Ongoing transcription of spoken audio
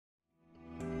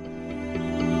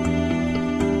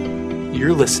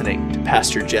You're listening to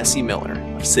Pastor Jesse Miller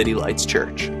of City Lights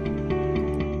Church.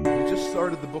 We just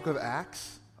started the book of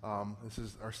Acts. This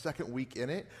is our second week in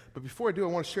it. But before I do,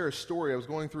 I want to share a story. I was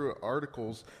going through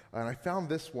articles, and I found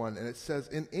this one, and it says,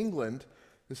 in England,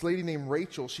 this lady named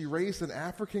Rachel, she raised an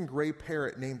African gray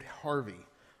parrot named Harvey.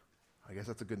 I guess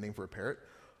that's a good name for a parrot.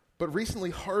 But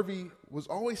recently, Harvey was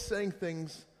always saying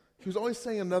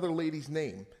another lady's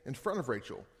name in front of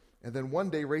Rachel. And then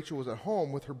one day, Rachel was at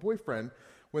home with her boyfriend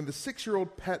when the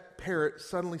 6-year-old pet parrot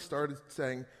suddenly started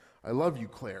saying, "I love you,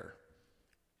 Claire."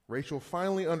 Rachel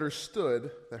finally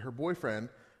understood that her boyfriend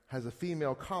has a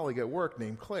female colleague at work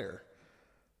named Claire.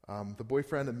 The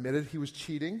boyfriend admitted he was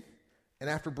cheating, and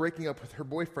after breaking up with her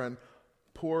boyfriend,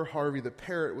 poor Harvey the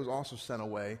parrot was also sent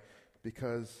away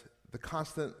because the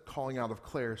constant calling out of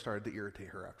Claire started to irritate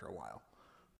her after a while.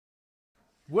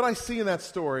 What I see in that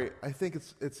story, I think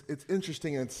it's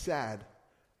interesting and it's sad,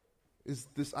 is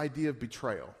this idea of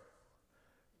betrayal.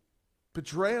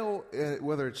 Betrayal,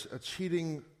 whether it's a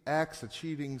cheating ex, a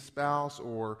cheating spouse,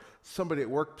 or somebody at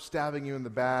work stabbing you in the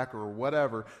back or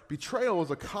whatever, betrayal is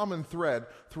a common thread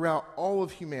throughout all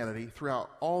of humanity,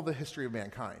 throughout all the history of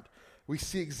mankind. We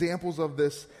see examples of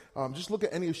this. Just look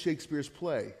at any of Shakespeare's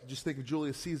play. Just think of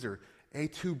Julius Caesar,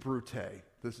 Et tu, Brute.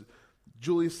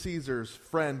 Julius Caesar's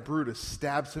friend Brutus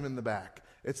stabs him in the back.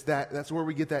 That's where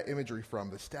we get that imagery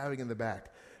from, the stabbing in the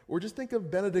back. Or just think of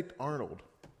Benedict Arnold.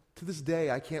 To this day,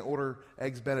 I can't order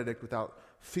Eggs Benedict without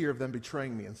fear of them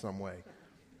betraying me in some way.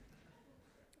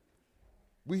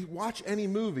 We watch any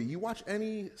movie, you watch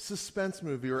any suspense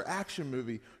movie or action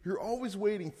movie, you're always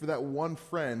waiting for that one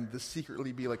friend to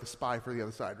secretly be like a spy for the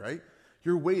other side, right?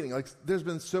 You're waiting. Like, there's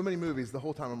been so many movies, the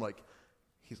whole time I'm like,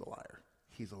 he's a liar.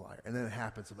 He's a liar. And then it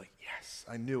happens. I'm like, yes,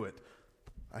 I knew it.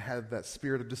 I had that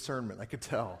spirit of discernment. I could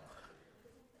tell.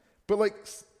 But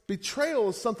betrayal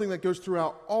is something that goes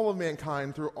throughout all of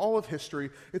mankind, through all of history.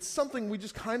 It's something we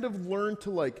just kind of learn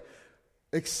to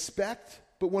expect,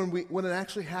 but when it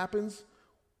actually happens,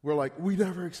 we're like, we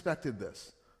never expected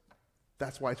this.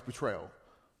 That's why it's betrayal.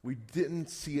 We didn't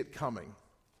see it coming.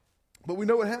 But we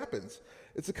know what happens.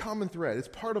 It's a common thread. It's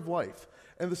part of life.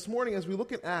 And this morning, as we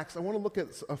look at Acts, I want to look at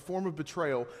a form of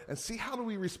betrayal and see how do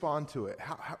we respond to it.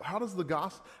 How does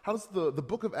the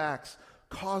book of Acts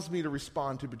cause me to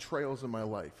respond to betrayals in my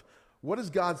life? What is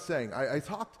God saying? I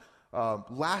talked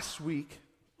last week,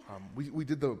 we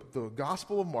did the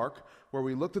Gospel of Mark, where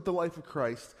we looked at the life of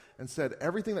Christ and said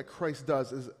everything that Christ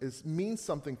does means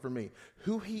something for me.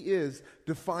 Who he is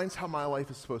defines how my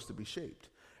life is supposed to be shaped.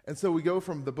 And so we go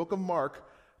from the book of Mark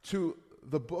to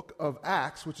the book of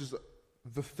Acts, which is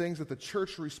the things that the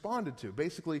church responded to.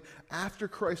 Basically, after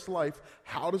Christ's life,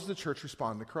 how does the church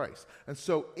respond to Christ? And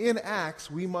so in Acts,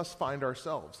 we must find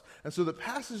ourselves. And so the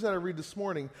passage that I read this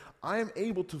morning, I am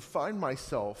able to find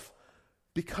myself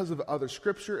because of other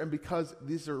scripture and because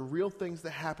these are real things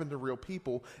that happen to real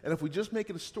people. And if we just make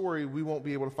it a story, we won't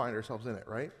be able to find ourselves in it,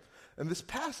 right? And this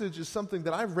passage is something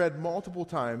that I've read multiple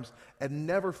times and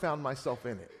never found myself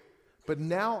in it. But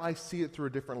now I see it through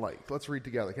a different light. Let's read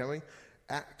together, can we?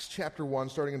 Acts chapter 1,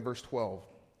 starting in verse 12.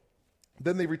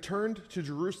 Then they returned to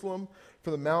Jerusalem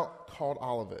from the mount called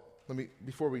Olivet.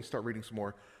 Before we start reading some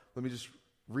more, let me just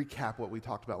recap what we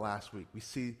talked about last week. We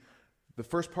see the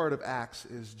first part of Acts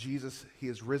is Jesus. He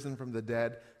is risen from the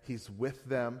dead. He's with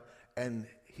them, and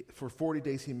for 40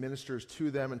 days he ministers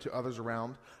to them and to others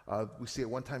around. We see at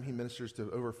one time he ministers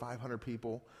to over 500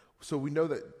 people. So we know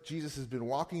that Jesus has been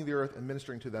walking the earth and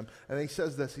ministering to them. And he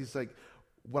says this, he's like,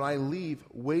 when I leave,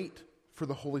 wait for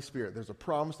the Holy Spirit. There's a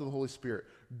promise to the Holy Spirit.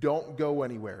 Don't go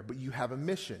anywhere, but you have a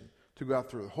mission to go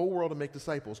out through the whole world and make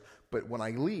disciples. But when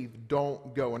I leave,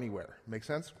 don't go anywhere. Make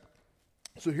sense?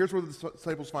 So here's where the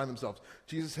disciples find themselves.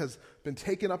 Jesus has been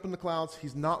taken up in the clouds.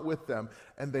 He's not with them,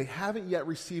 and they haven't yet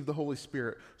received the Holy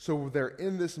Spirit. So they're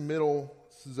in this middle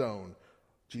zone.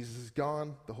 Jesus is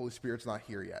gone. The Holy Spirit's not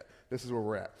here yet. This is where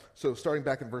we're at. So starting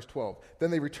back in verse 12.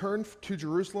 Then they returned to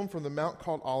Jerusalem from the mount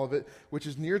called Olivet, which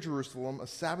is near Jerusalem, a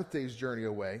Sabbath day's journey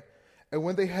away. And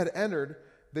when they had entered,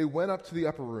 they went up to the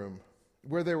upper room,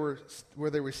 where they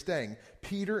were staying.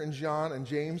 Peter and John and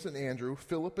James and Andrew,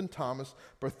 Philip and Thomas,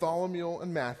 Bartholomew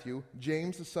and Matthew,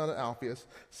 James the son of Alphaeus,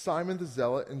 Simon the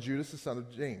Zealot, and Judas the son of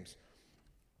James.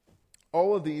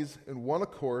 All of these, in one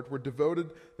accord, were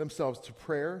devoted themselves to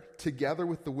prayer, together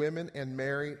with the women and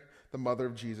Mary, the mother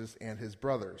of Jesus, and his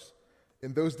brothers.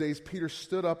 In those days, Peter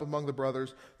stood up among the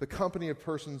brothers. The company of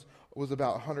persons was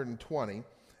about 120,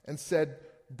 and said,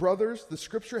 "Brothers, the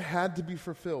scripture had to be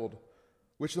fulfilled,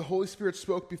 which the Holy Spirit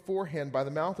spoke beforehand by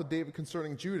the mouth of David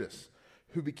concerning Judas,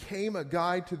 who became a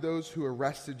guide to those who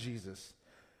arrested Jesus.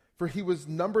 for he was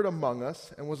numbered among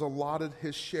us and was allotted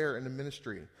his share in the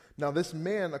ministry. Now this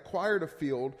man acquired a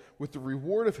field with the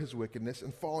reward of his wickedness,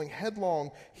 and falling headlong,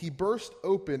 he burst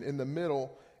open in the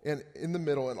middle, and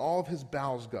all of his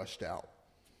bowels gushed out.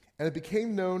 And it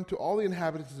became known to all the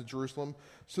inhabitants of Jerusalem,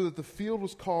 so that the field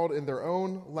was called in their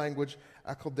own language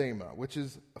Akeldama, which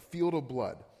is a field of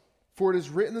blood. For it is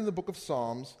written in the book of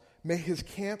Psalms, may his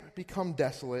camp become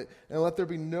desolate, and let there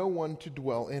be no one to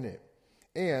dwell in it.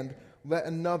 And let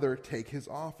another take his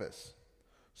office.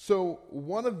 So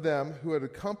one of them who had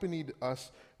accompanied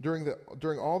us during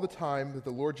all the time that the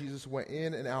Lord Jesus went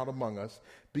in and out among us,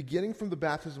 beginning from the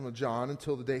baptism of John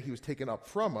until the day he was taken up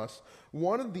from us,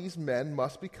 one of these men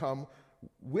must become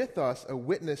with us a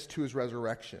witness to his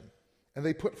resurrection. And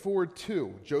they put forward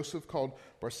two, Joseph called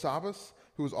Barsabbas,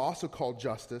 who was also called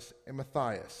Justus, and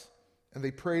Matthias. And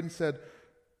they prayed and said,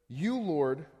 you,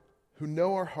 Lord, who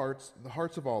know our hearts, the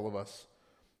hearts of all of us,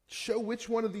 show which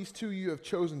one of these two you have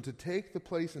chosen to take the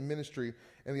place in ministry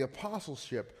and the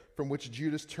apostleship from which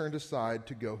Judas turned aside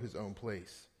to go his own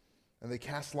place. And they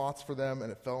cast lots for them,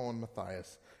 and it fell on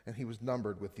Matthias, and he was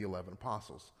numbered with the 11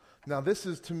 apostles. Now this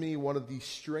is, to me, one of the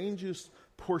strangest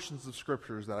portions of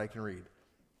scriptures that I can read.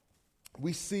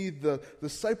 We see the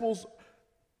disciples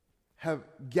have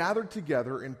gathered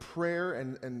together in prayer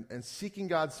and seeking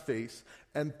God's face,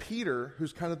 and Peter,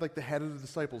 who's kind of like the head of the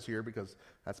disciples here, because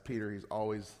that's Peter, he's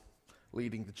always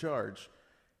leading the charge,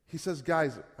 he says,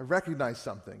 guys, I recognize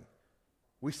something.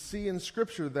 We see in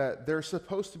Scripture that there's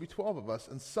supposed to be 12 of us,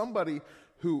 and somebody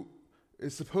who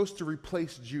is supposed to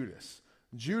replace Judas.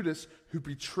 Judas, who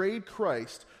betrayed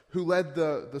Christ, who led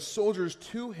the soldiers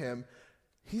to him,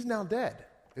 he's now dead.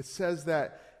 It says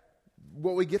that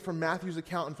what we get from Matthew's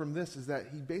account and from this is that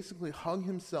he basically hung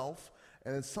himself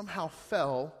and then somehow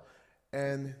fell,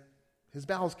 and his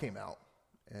bowels came out,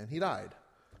 and he died.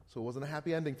 So it wasn't a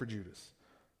happy ending for Judas.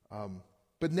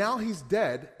 But now he's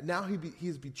dead. Now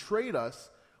he's betrayed us.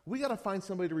 We got to find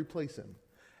somebody to replace him.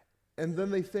 And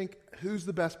then they think, who's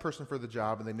the best person for the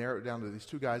job? And they narrow it down to these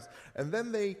two guys. And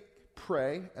then they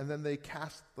pray, and then they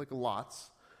cast like lots.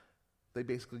 They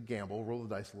basically gamble, roll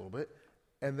the dice a little bit.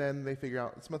 And then they figure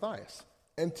out it's Matthias.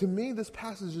 And to me, this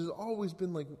passage has always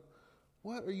been like,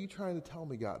 what are you trying to tell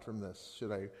me, God, from this?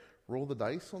 Should I roll the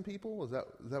dice on people? Is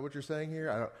that what you're saying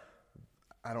here?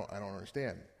 I don't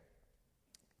understand.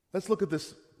 Let's look at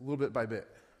this a little bit by bit.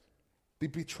 The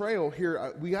betrayal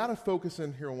here, we got to focus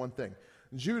in here on one thing.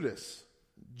 Judas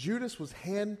was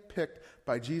handpicked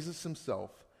by Jesus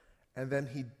himself, and then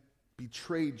he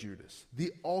betrayed Judas.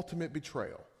 The ultimate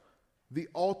betrayal. The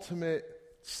ultimate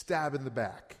stab in the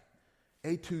back.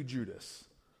 A2 Judas.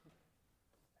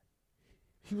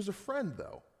 He was a friend,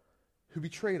 though, who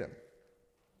betrayed him.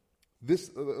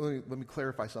 Let me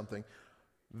clarify something.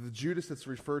 The Judas that's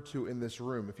referred to in this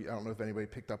room, I don't know if anybody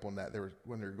picked up on that.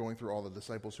 When they're going through all the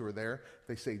disciples who were there,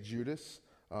 they say Judas.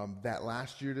 That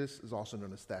last Judas is also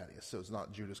known as Thaddeus. So it's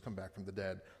not Judas come back from the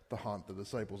dead to haunt the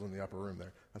disciples in the upper room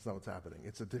there. That's not what's happening.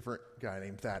 It's a different guy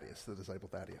named Thaddeus, the disciple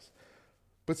Thaddeus.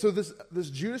 But so this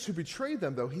Judas who betrayed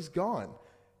them, though, he's gone.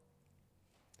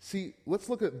 See, let's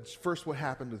look at first what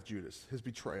happened with Judas, his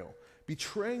betrayal.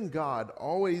 Betraying God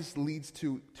always leads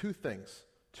to two things,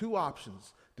 two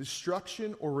options,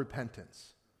 destruction or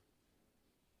repentance.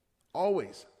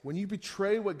 Always. When you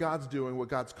betray what God's doing, what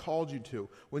God's called you to,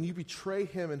 when you betray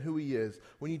him and who he is,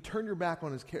 when you turn your back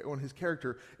on his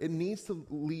character, it needs to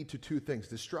lead to two things,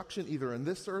 destruction either in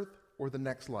this earth or the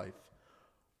next life,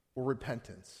 or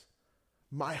repentance.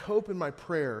 My hope and my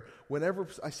prayer, whenever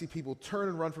I see people turn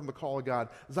and run from the call of God,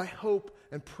 is I hope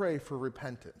and pray for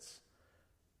repentance.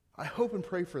 I hope and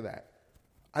pray for that.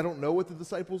 I don't know what the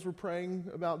disciples were praying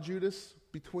about Judas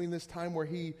between this time where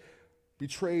he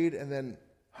betrayed and then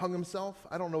hung himself.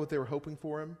 I don't know what they were hoping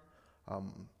for him.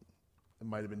 It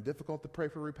might have been difficult to pray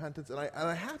for repentance. And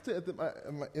I have to,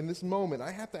 in this moment,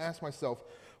 I have to ask myself,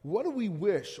 what do we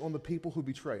wish on the people who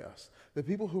betray us, the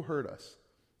people who hurt us?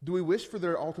 Do we wish for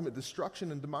their ultimate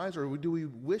destruction and demise, or do we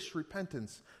wish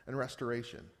repentance and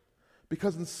restoration?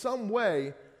 Because in some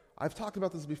way, I've talked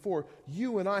about this before,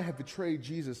 you and I have betrayed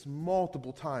Jesus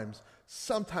multiple times,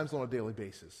 sometimes on a daily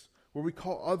basis, where we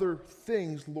call other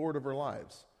things Lord of our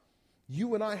lives.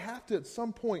 You and I have to, at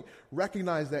some point,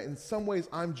 recognize that in some ways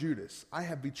I'm Judas. I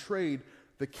have betrayed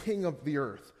the king of the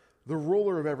earth, the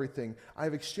ruler of everything. I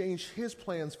have exchanged his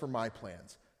plans for my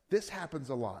plans. This happens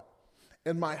a lot.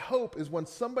 And my hope is when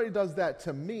somebody does that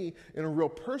to me in a real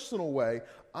personal way,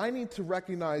 I need to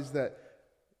recognize that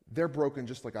they're broken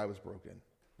just like I was broken.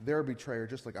 They're a betrayer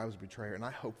just like I was a betrayer, and I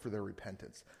hope for their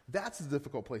repentance. That's a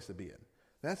difficult place to be in.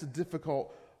 That's a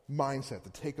difficult mindset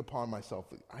to take upon myself.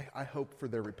 I hope for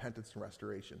their repentance and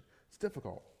restoration. It's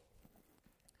difficult.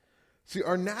 See,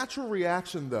 our natural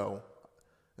reaction, though,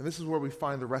 and this is where we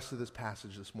find the rest of this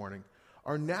passage this morning,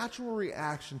 our natural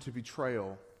reaction to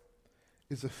betrayal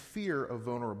is a fear of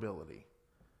vulnerability.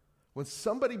 When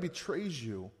somebody betrays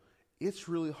you, it's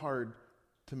really hard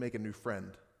to make a new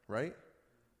friend, right?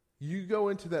 You go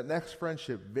into that next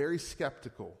friendship very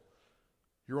skeptical.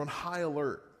 You're on high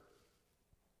alert.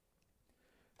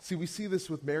 See, we see this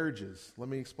with marriages. Let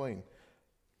me explain.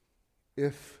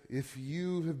 If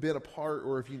you have been apart,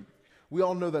 or we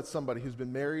all know that somebody who's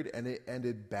been married and it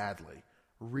ended badly,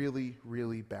 really,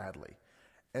 really badly.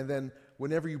 And then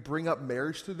whenever you bring up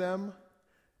marriage to them,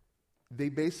 they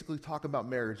basically talk about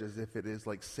marriage as if it is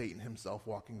like Satan himself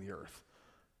walking the earth.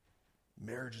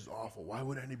 Marriage is awful. Why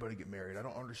would anybody get married? I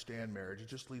don't understand marriage. It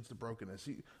just leads to brokenness.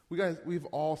 We've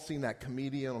all seen that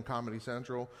comedian on Comedy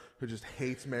Central who just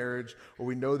hates marriage, or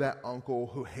we know that uncle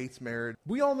who hates marriage.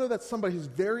 We all know that somebody who's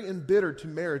very embittered to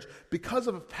marriage because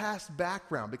of a past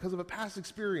background, because of a past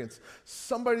experience.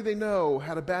 Somebody they know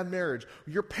had a bad marriage.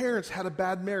 Your parents had a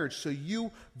bad marriage, so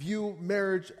you view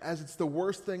marriage as it's the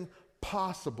worst thing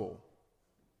possible.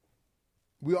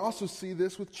 We also see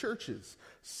this with churches.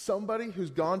 Somebody who's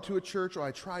gone to a church,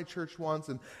 I tried church once,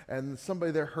 and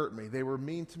somebody there hurt me. They were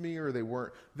mean to me, or they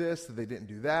weren't this, they didn't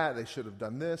do that, they should have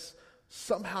done this.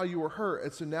 Somehow you were hurt.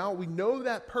 And so now we know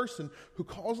that person who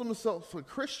calls himself a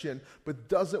Christian, but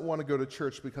doesn't want to go to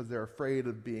church because they're afraid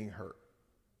of being hurt,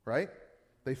 right?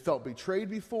 They felt betrayed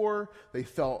before, they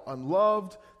felt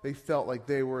unloved, they felt like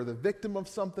they were the victim of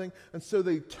something, and so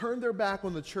they turned their back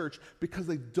on the church because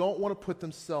they don't want to put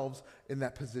themselves in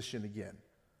that position again.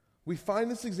 We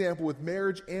find this example with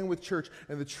marriage and with church,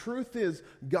 and the truth is,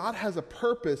 God has a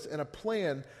purpose and a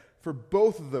plan for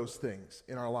both of those things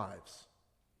in our lives.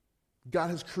 God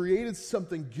has created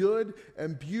something good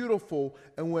and beautiful,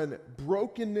 and when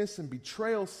brokenness and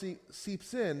betrayal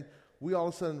seeps in, we all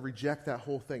of a sudden reject that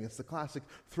whole thing. It's the classic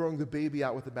throwing the baby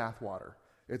out with the bathwater.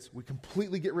 We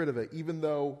completely get rid of it, even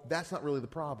though that's not really the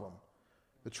problem.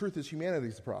 The truth is, humanity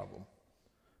is the problem.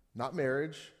 Not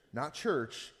marriage, not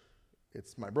church.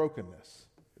 It's my brokenness.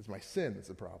 It's my sin that's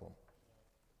the problem.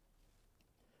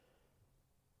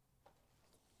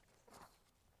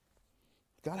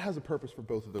 God has a purpose for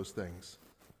both of those things.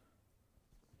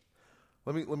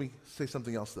 Let me say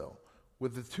something else, though.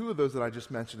 With the two of those that I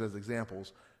just mentioned as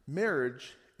examples,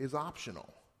 marriage is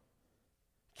optional.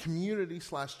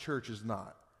 Community/church is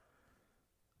not.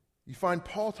 You find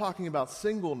Paul talking about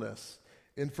singleness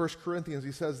in 1 Corinthians.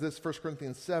 He says this, 1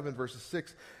 Corinthians 7, verses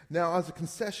 6. Now, as a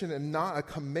concession and not a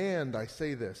command, I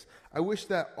say this. I wish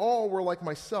that all were like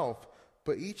myself,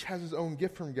 but each has his own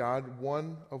gift from God,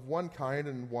 one of one kind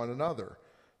and one another.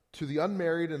 To the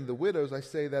unmarried and the widows, I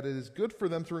say that it is good for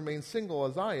them to remain single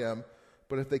as I am,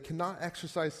 but if they cannot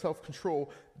exercise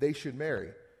self-control, they should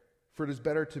marry. For it is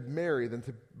better to marry than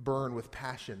to burn with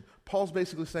passion. Paul's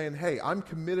basically saying, hey, I'm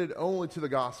committed only to the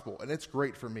gospel, and it's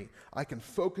great for me. I can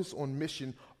focus on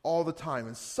mission all the time.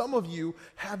 And some of you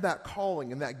have that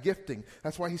calling and that gifting.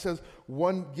 That's why he says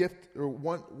one gift or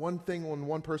one thing on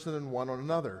one person and one on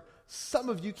another. Some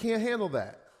of you can't handle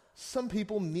that. Some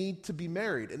people need to be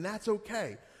married, and that's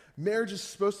okay. Marriage is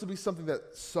supposed to be something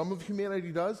that some of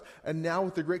humanity does, and now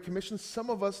with the Great Commission, some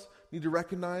of us need to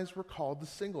recognize we're called to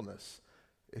singleness.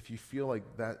 If you feel like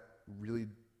that really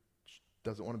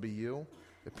doesn't want to be you,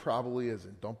 it probably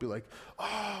isn't. Don't be like,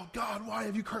 oh, God, why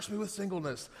have you cursed me with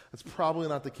singleness? That's probably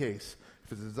not the case.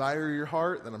 If it's a desire of your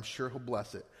heart, then I'm sure he'll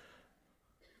bless it.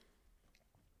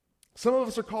 Some of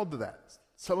us are called to that.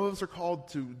 Some of us are called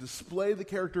to display the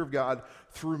character of God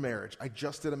through marriage. I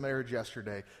just did a marriage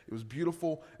yesterday. It was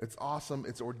beautiful. It's awesome.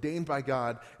 It's ordained by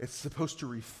God. It's supposed to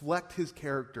reflect his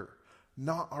character,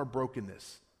 not our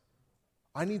brokenness.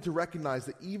 I need to recognize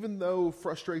that even though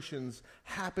frustrations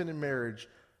happen in marriage,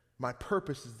 my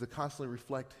purpose is to constantly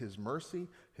reflect his mercy,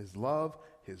 his love,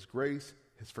 his grace,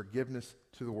 his forgiveness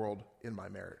to the world in my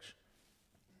marriage.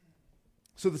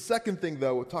 So the second thing,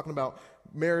 though, talking about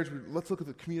marriage, let's look at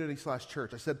the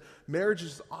community/church. I said marriage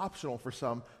is optional for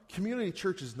some. Community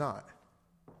church is not.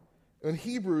 In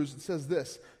Hebrews, it says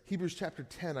this. Hebrews chapter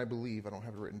 10, I believe. I don't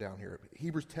have it written down here.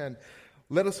 Hebrews 10.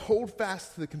 Let us hold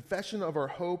fast to the confession of our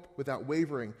hope without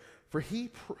wavering, for he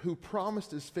who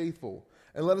promised is faithful.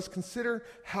 And let us consider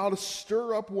how to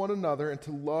stir up one another and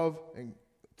to love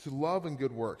and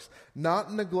good works,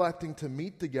 not neglecting to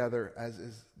meet together as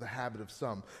is the habit of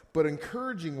some, but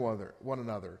encouraging one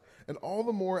another, and all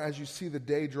the more as you see the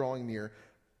day drawing near.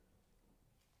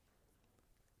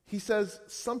 He says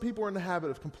some people are in the habit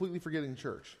of completely forgetting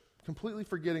church, completely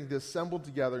forgetting to assemble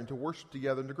together and to worship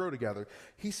together and to grow together.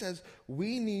 He says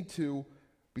we need to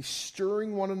Be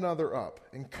stirring one another up,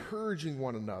 encouraging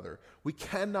one another. We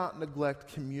cannot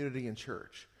neglect community in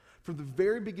church. From the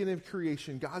very beginning of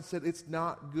creation, God said it's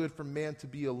not good for man to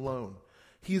be alone.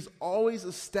 He's always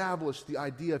established the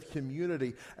idea of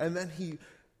community, and then he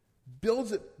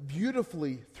builds it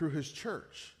beautifully through his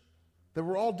church. That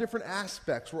we're all different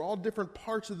aspects. We're all different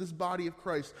parts of this body of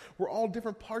Christ. We're all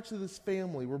different parts of this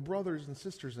family. We're brothers and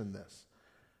sisters in this.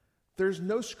 There's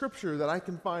no scripture that I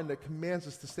can find that commands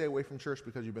us to stay away from church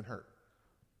because you've been hurt.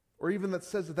 Or even that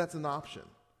says that that's an option.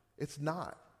 It's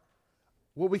not.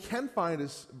 What we can find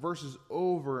is verses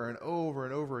over and over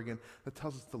and over again that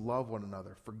tells us to love one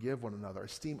another, forgive one another,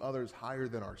 esteem others higher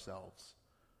than ourselves,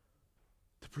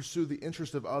 to pursue the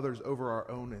interest of others over our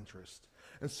own interest.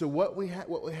 And so what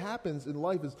happens in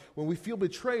life is when we feel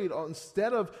betrayed,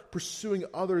 instead of pursuing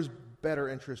others' better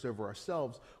interest over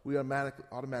ourselves, we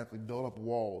automatically build up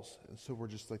walls. And so we're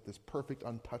just like this perfect,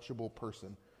 untouchable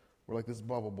person. We're like this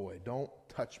bubble boy. Don't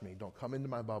touch me. Don't come into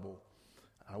my bubble.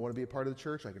 I want to be a part of the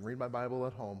church. I can read my Bible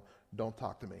at home. Don't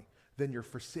talk to me. Then you're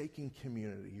forsaking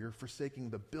community. You're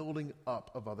forsaking the building up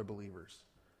of other believers.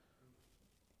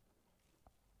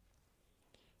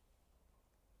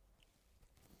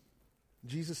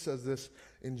 Jesus says this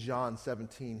in John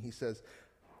 17. He says,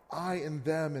 I in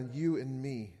them and you in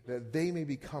me, that they may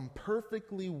become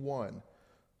perfectly one,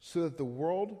 so that the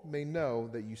world may know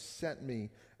that you sent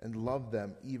me and loved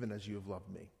them even as you have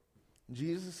loved me.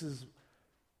 Jesus'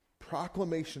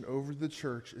 proclamation over the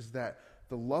church is that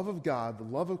the love of God, the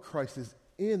love of Christ is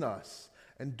in us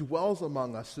and dwells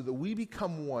among us so that we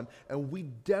become one and we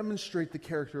demonstrate the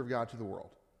character of God to the world.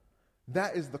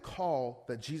 That is the call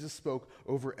that Jesus spoke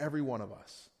over every one of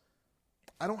us.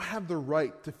 I don't have the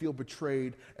right to feel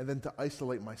betrayed and then to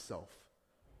isolate myself.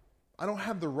 I don't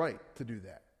have the right to do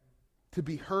that, to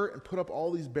be hurt and put up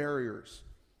all these barriers.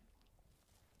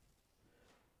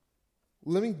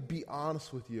 Let me be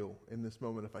honest with you in this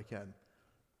moment if I can.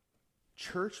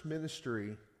 Church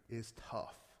ministry is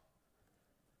tough.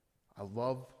 I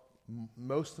love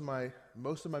most of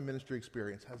my ministry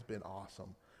experience has been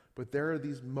awesome. But there are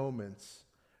these moments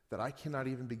that I cannot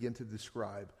even begin to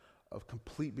describe of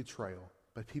complete betrayal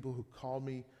by people who call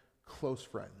me close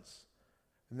friends.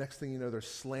 The next thing you know, they're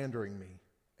slandering me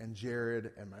and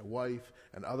Jared and my wife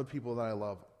and other people that I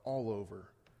love all over.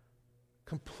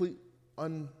 Complete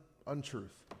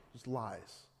untruth, just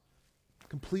lies.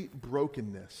 Complete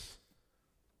brokenness.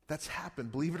 That's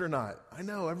happened, believe it or not. I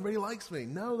know, everybody likes me.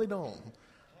 No, they don't.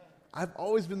 I've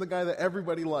always been the guy that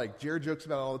everybody liked. Jared jokes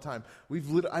about it all the time.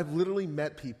 I've literally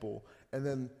met people, and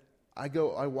then I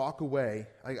walk away.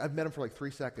 I've met him for like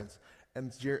 3 seconds,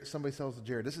 and somebody tells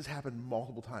Jared, this has happened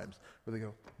multiple times, where they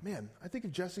go, man, I think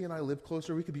if Jesse and I lived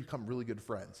closer, we could become really good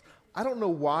friends. I don't know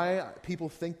why people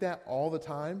think that all the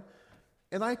time,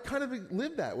 and I kind of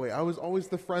lived that way. I was always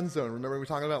the friend zone. Remember we were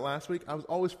talking about last week? I was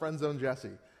always friend zone Jesse.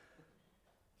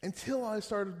 Until I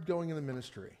started going into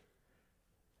ministry.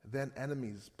 Then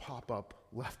enemies pop up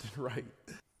left and right.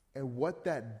 And what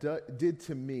that did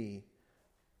to me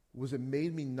was it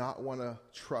made me not want to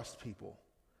trust people,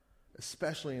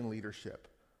 especially in leadership.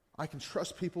 I can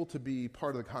trust people to be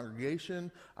part of the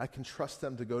congregation. I can trust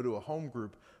them to go to a home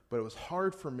group. But it was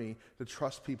hard for me to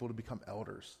trust people to become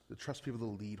elders, to trust people to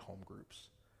lead home groups.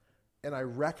 And I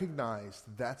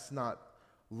recognized that's not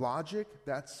logic,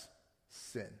 that's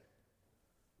sin.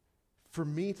 For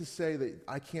me to say that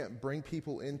I can't bring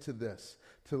people into this,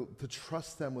 to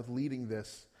trust them with leading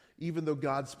this, even though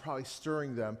God's probably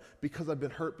stirring them because I've been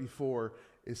hurt before,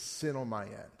 is sin on my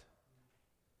end.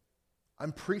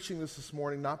 I'm preaching this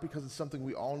morning not because it's something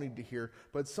we all need to hear,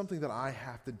 but it's something that I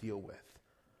have to deal with.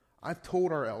 I've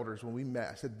told our elders when we met,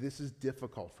 I said, this is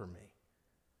difficult for me.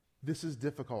 This is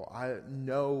difficult. I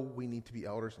know we need to be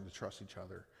elders and to trust each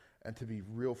other and to be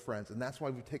real friends. And that's why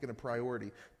we've taken a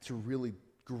priority to really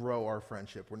grow our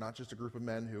friendship. We're not just a group of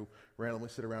men who randomly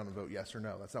sit around and vote yes or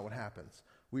no. That's not what happens.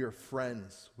 We are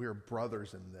friends. We are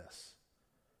brothers in this.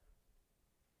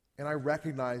 And I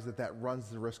recognize that runs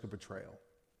the risk of betrayal.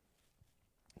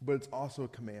 But it's also a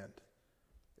command.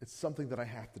 It's something that I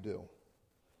have to do.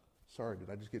 Sorry, did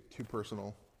I just get too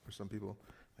personal for some people?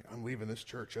 Like, I'm leaving this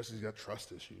church. Jesse's got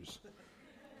trust issues.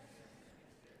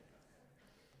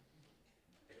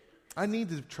 I need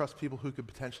to trust people who could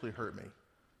potentially hurt me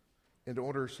in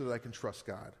order so that I can trust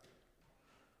God.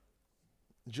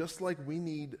 Just like we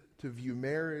need to view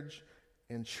marriage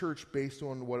and church based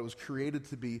on what it was created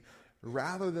to be,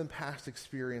 rather than past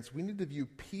experience, we need to view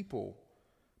people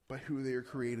by who they are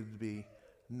created to be,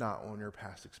 not on your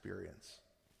past experience.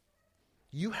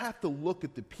 You have to look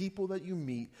at the people that you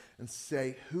meet and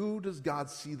say, who does God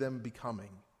see them becoming?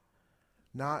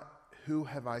 Not who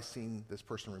have I seen this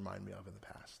person remind me of in the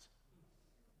past?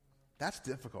 That's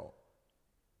difficult.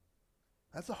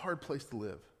 That's a hard place to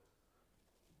live.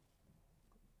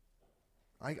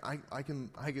 I'm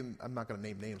not going to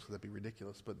name names because that'd be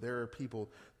ridiculous, but there are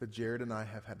people that Jared and I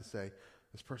have had to say,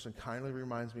 this person kindly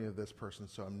reminds me of this person,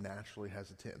 so I'm naturally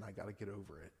hesitant, and I got to get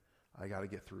over it. I got to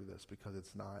get through this because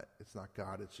it's not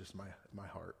God, it's just my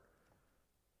heart.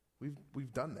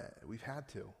 We've done that. We've had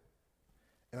to.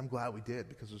 And I'm glad we did,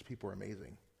 because those people are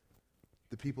amazing.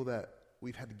 The people that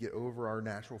we've had to get over our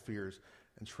natural fears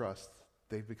and trust,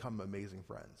 they've become amazing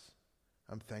friends.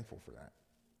 I'm thankful for that.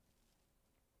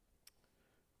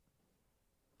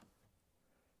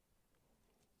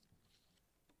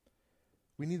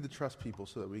 We need to trust people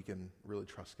so that we can really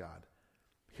trust God.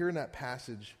 Here in that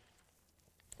passage,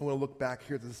 I want to look back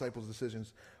here at the disciples'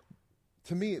 decisions.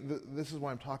 To me, this is why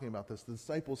I'm talking about this. The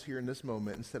disciples here in this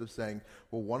moment, instead of saying,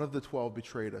 well, one of the 12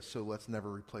 betrayed us, so let's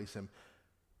never replace him.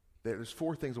 There's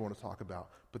 4 things I want to talk about.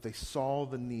 But they saw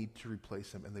the need to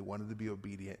replace him, and they wanted to be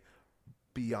obedient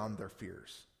beyond their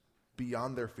fears.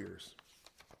 Beyond their fears.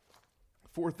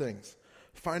 4 things.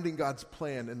 Finding God's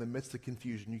plan in the midst of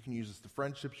confusion. You can use this to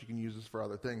friendships. You can use this for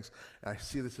other things. And I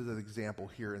see this as an example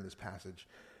here in this passage.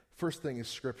 First thing is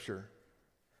Scripture.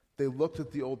 They looked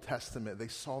at the Old Testament. They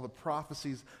saw the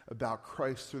prophecies about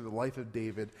Christ through the life of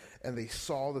David, and they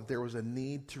saw that there was a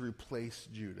need to replace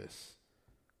Judas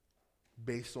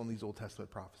based on these Old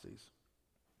Testament prophecies.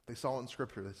 They saw it in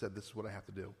Scripture. They said, this is what I have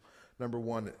to do. Number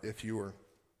one, if you were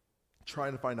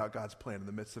trying to find out God's plan in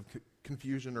the midst of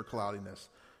confusion or cloudiness,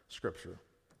 Scripture.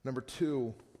 Number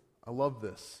 2, I love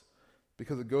this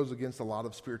because it goes against a lot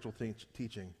of spiritual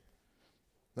teaching.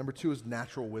 Number 2 is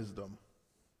natural wisdom.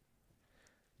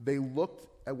 They looked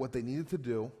at what they needed to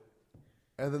do,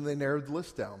 and then they narrowed the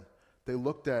list down. They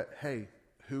looked at, hey,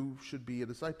 who should be a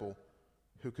disciple?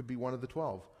 Who could be one of the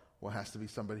 12? Well, it has to be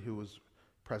somebody who was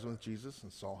present with Jesus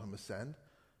and saw him ascend.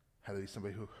 Had to be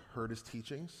somebody who heard his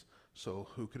teachings. So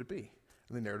who could it be?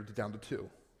 And they narrowed it down to 2.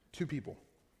 2 people.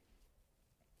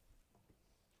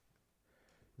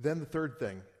 Then the third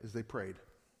thing is they prayed.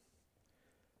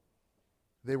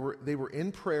 They were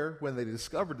in prayer when they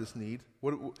discovered this need.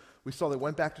 We saw they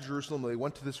went back to Jerusalem, they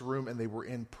went to this room, and they were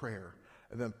in prayer.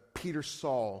 And then Peter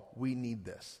saw, we need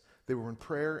this. They were in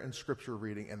prayer and Scripture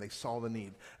reading, and they saw the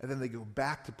need. And then they go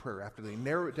back to prayer. After they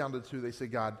narrow it down to 2, they say,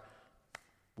 God,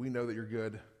 we know that you're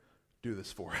good. Do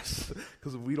this for us.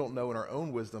 Because we don't know in our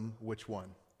own wisdom which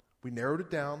one. We narrowed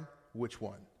it down, which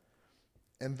one.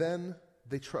 And then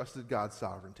they trusted God's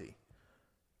sovereignty.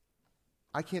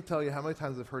 I can't tell you how many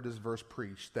times I've heard this verse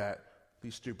preached that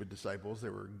these stupid disciples, they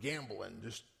were gambling,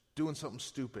 just doing something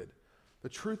stupid. The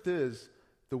truth is,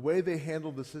 the way they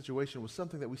handled the situation was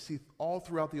something that we see all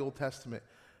throughout the Old Testament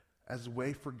as a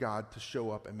way for God to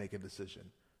show up and make a decision.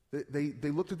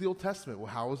 They looked at the Old Testament.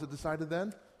 Well, how was it decided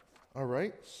then? All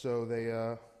right, so they,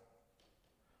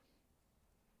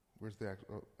 where's the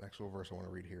actual verse I want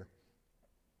to read here?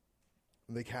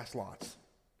 They cast lots.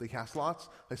 They cast lots.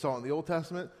 They saw it in the Old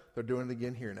Testament. They're doing it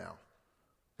again here now.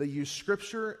 They use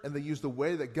Scripture, and they use the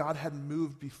way that God had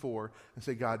moved before and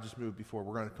say, God just moved before.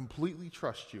 We're going to completely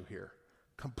trust you here.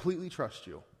 Completely trust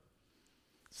you.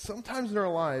 Sometimes in our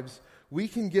lives, we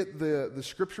can get the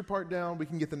Scripture part down. We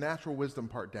can get the natural wisdom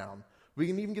part down. We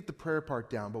can even get the prayer part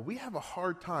down. But we have a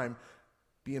hard time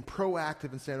being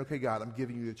proactive and saying, okay, God, I'm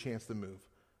giving you the chance to move.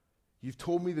 You've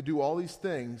told me to do all these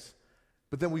things,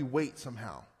 but then we wait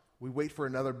somehow. We wait for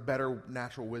another better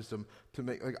natural wisdom to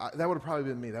make, that would have probably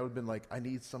been me. That would have been like, I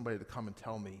need somebody to come and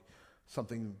tell me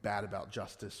something bad about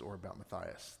Justus or about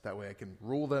Matthias. That way I can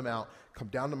rule them out, come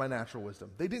down to my natural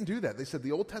wisdom. They didn't do that. They said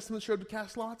the Old Testament showed to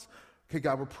cast lots. Okay,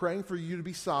 God, we're praying for you to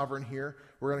be sovereign here.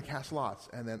 We're going to cast lots.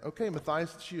 And then, okay,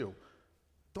 Matthias, it's you.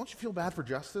 Don't you feel bad for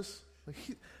Justus?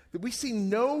 We see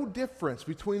no difference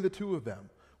between the two of them.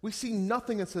 We see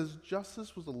nothing that says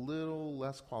Justus was a little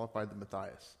less qualified than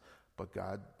Matthias. But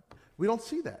God, we don't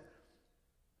see that.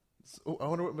 So I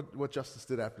wonder what Justus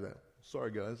did after that.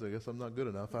 Sorry, guys, I guess I'm not good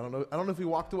enough. I don't know if he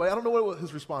walked away. I don't know what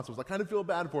his response was. I kind of feel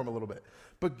bad for him a little bit.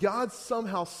 But God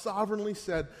somehow sovereignly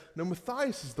said, no,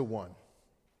 Matthias is the one.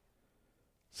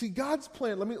 See, God's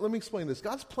plan, let me explain this.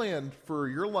 God's plan for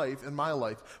your life and my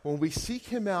life, when we seek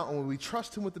him out and when we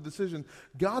trust him with the decision,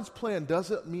 God's plan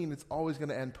doesn't mean it's always going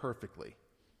to end perfectly.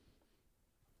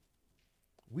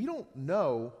 We don't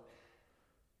know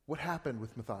what happened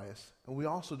with Matthias, and we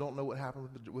also don't know what happened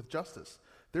with Justus.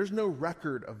 There's no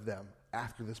record of them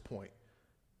after this point.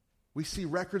 We see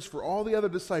records for all the other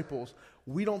disciples.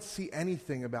 We don't see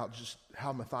anything about just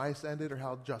how Matthias ended or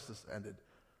how Justus ended.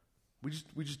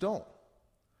 We just don't.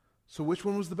 So which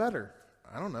one was the better?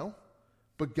 I don't know.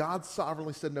 But God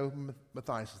sovereignly said, no,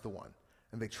 Matthias is the one.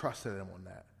 And they trusted him on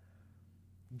that.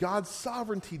 God's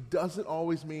sovereignty doesn't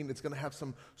always mean it's going to have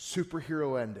some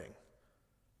superhero ending.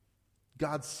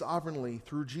 God sovereignly,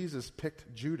 through Jesus,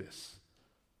 picked Judas.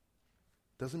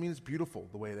 Doesn't mean it's beautiful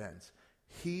the way it ends.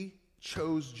 He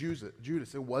chose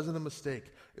Judas. It wasn't a mistake.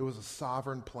 It was a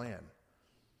sovereign plan.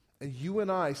 And you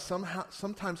and I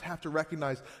sometimes have to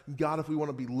recognize, God, if we want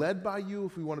to be led by you,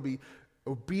 if we want to be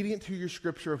obedient to your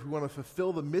scripture, if we want to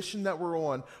fulfill the mission that we're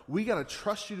on, we got to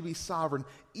trust you to be sovereign,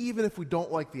 even if we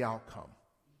don't like the outcome.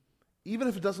 Even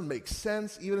if it doesn't make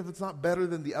sense, even if it's not better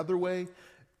than the other way,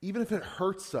 even if it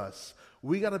hurts us,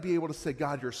 we got to be able to say,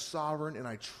 God, you're sovereign and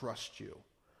I trust you.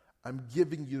 I'm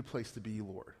giving you the place to be,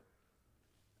 Lord.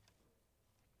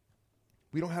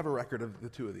 We don't have a record of the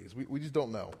two of these. We just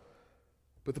don't know.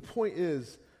 But the point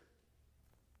is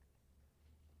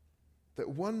that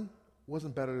one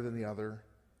wasn't better than the other.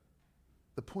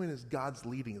 The point is God's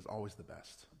leading is always the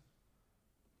best.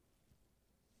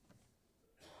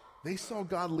 They saw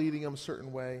God leading them a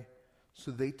certain way,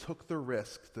 so they took the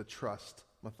risk to trust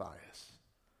Matthias.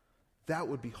 That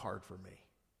would be hard for me.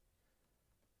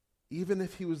 Even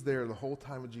if he was there the whole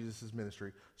time of Jesus'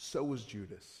 ministry, so was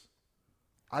Judas.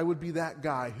 I would be that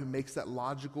guy who makes that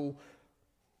logical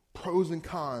pros and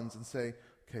cons and say,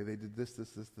 okay, they did this.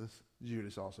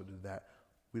 Judas also did that.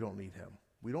 We don't need him.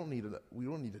 We don't need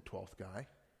a 12th guy.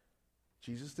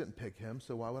 Jesus didn't pick him,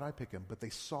 so why would I pick him? But they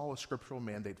saw a scriptural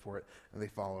mandate for it, and they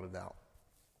followed it out.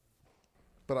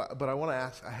 But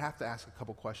I have to ask a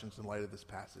couple questions in light of this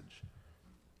passage.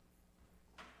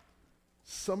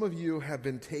 Some of you have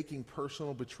been taking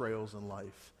personal betrayals in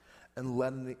life and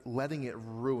letting it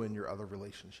ruin your other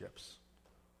relationships.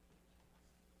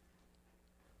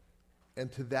 And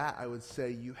to that, I would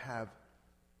say you have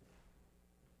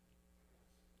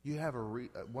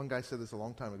one guy said this a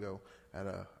long time ago at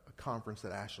a conference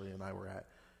that Ashley and I were at.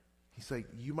 He's like,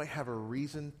 you might have a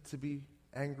reason to be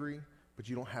angry, but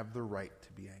you don't have the right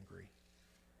to be angry.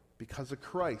 Because of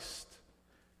Christ,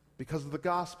 because of the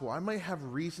gospel, I might have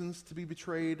reasons to be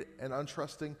betrayed and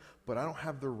untrusting, but I don't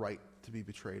have the right to be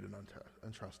betrayed and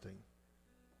untrusting.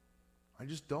 I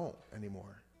just don't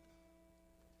anymore.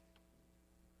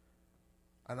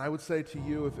 And I would say to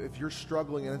you, if you're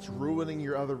struggling and it's ruining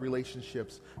your other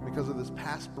relationships because of this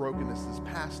past brokenness, this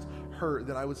past hurt,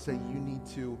 then I would say you need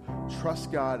to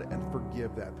trust God and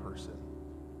forgive that person.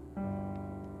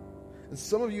 And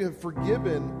some of you have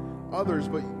forgiven others,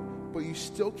 but you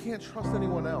still can't trust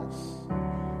anyone else.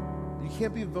 You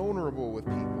can't be vulnerable with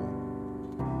people.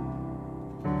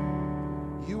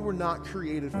 You were not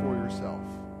created for yourself.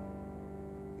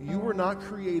 You were not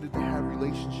created to have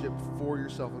relationship for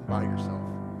yourself and by yourself.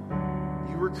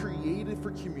 You were created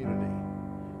for community.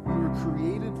 You were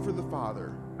created for the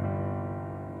Father.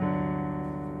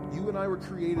 You and I were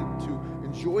created to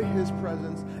enjoy His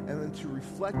presence and then to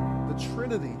reflect the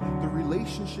Trinity, the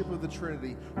relationship of the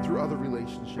Trinity through other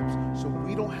relationships. So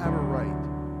we don't have a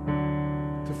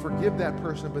right to forgive that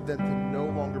person, but then to no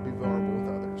longer be vulnerable with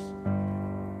others.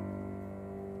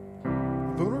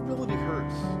 Vulnerability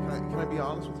hurts. Can I be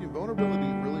honest with you?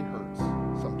 Vulnerability really hurts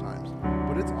sometimes,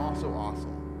 but it's also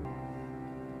awesome.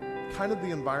 Kind of the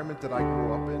environment that I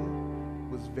grew up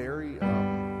in was very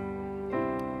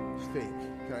fake.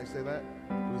 Can I say that?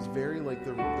 It was very like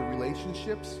the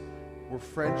relationships were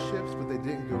friendships, but they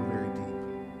didn't go very deep.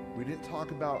 We didn't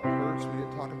talk about hurts. We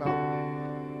didn't talk about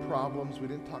problems. We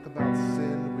didn't talk about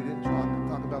sin. We didn't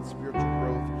talk about spiritual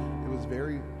growth. It was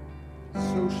very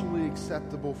socially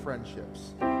acceptable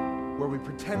friendships where we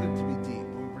pretended to be deep,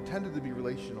 we pretended to be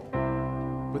relational,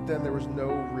 but then there was no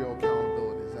real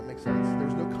accountability. Does that make sense? There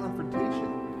was no confrontation.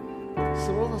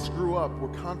 Some of us grew up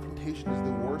where confrontation is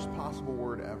the worst possible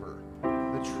word ever.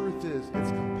 The truth is, it's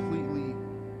completely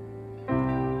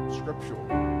scriptural.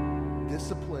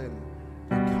 Discipline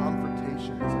and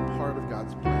confrontation is a part of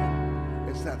God's plan.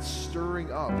 It's that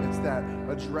stirring up. It's that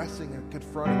addressing and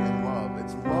confronting in love.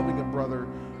 It's loving a brother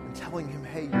and telling him,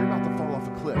 hey, you're about to fall off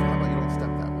a cliff. How about you don't step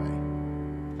that way?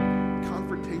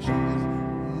 Confrontation is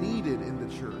needed in the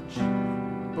church,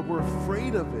 but we're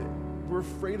afraid of it. We're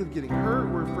afraid of getting hurt.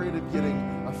 We're afraid of getting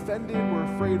offended. We're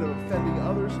afraid of offending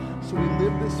others. So we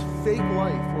live this fake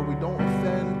life where we don't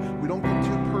offend, we don't get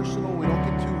too personal, we don't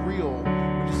get too real.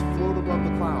 We just float above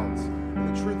the clouds.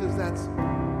 And the truth is that's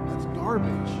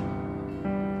garbage.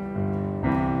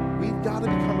 We've got to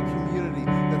become a community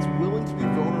that's willing to be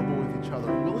vulnerable with each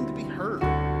other, willing to be hurt,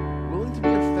 willing to be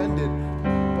offended,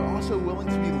 but also willing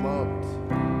to be loved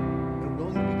and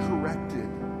willing to be corrected.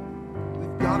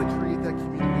 We've got to create that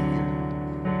community here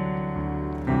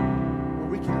where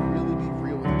we can really be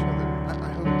real with each other.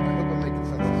 I hope I'm making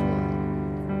sense this morning.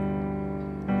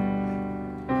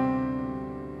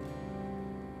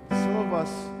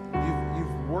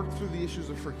 the issues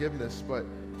of forgiveness, but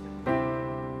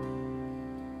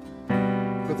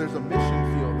there's a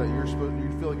mission field that you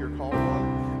feel like you're called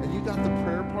on, and you got the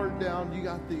prayer part down, you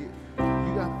got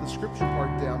the scripture part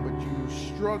down, but you're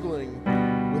struggling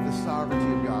with the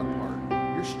sovereignty of God part.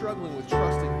 You're struggling with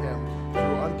trusting Him through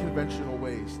unconventional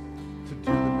ways to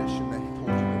do the mission that He told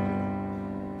you to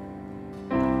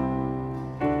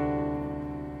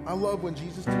do. I love when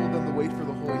Jesus told them to wait for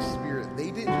the Holy Spirit.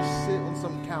 They didn't just sit on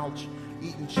some couch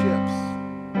eating chips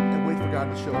and wait for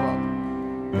God to show up.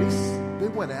 They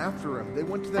went after Him. They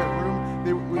went to that room.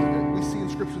 We see in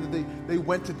Scripture that they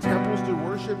went to temples to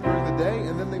worship during the day,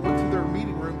 and then they went to their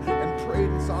meeting room and prayed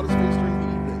and sought His face during the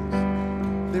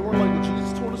evenings. They weren't like, well,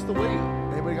 Jesus told us to wait.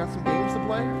 Anybody got some games to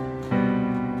play?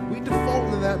 We default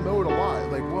into that mode a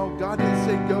lot. Like, well, God didn't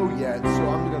say go yet, so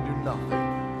I'm going to do nothing.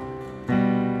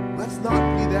 Let's not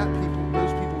be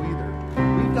those people either.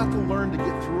 We've got to learn to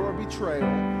get through our betrayal,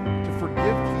 to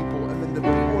forgive people, and then to be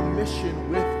on mission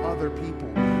with other people.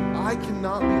 I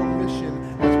cannot be on mission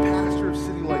as pastor of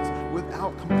City Lights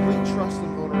without complete trust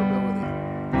and vulnerability.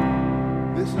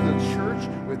 This is a church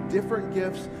with different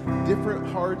gifts, different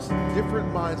hearts,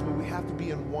 different minds, but we have to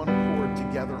be in one accord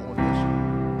together on mission.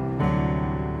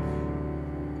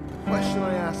 The question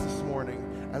I asked this morning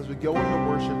as we go into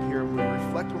worship here and we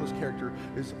reflect on His character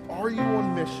is, are you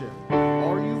on mission?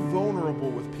 Are you vulnerable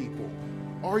with people?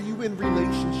 Are you in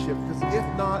relationship? Because if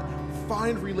not,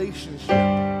 find relationship.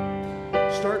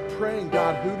 Start praying,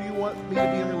 God, who do you want me to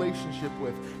be in relationship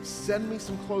with? Send me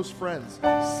some close friends.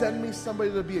 Send me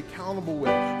somebody to be accountable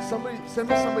with. Send me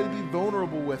somebody to be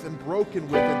vulnerable with and broken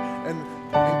with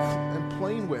and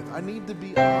plain with. I need to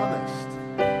be honest.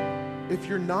 If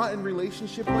you're not in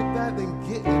relationship like that, then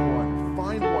get in one.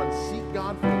 Find one. Seek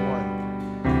God for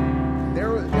one.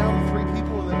 Narrow it down to 3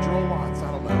 people and then draw lots.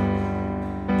 I don't know.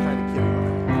 I'm kind of kidding.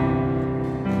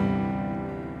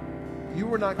 You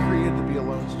were not created to be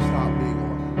alone, so stop being alone.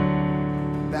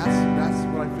 That's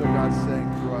what I feel God's saying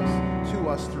to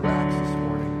us through Acts this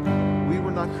morning. We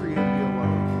were not created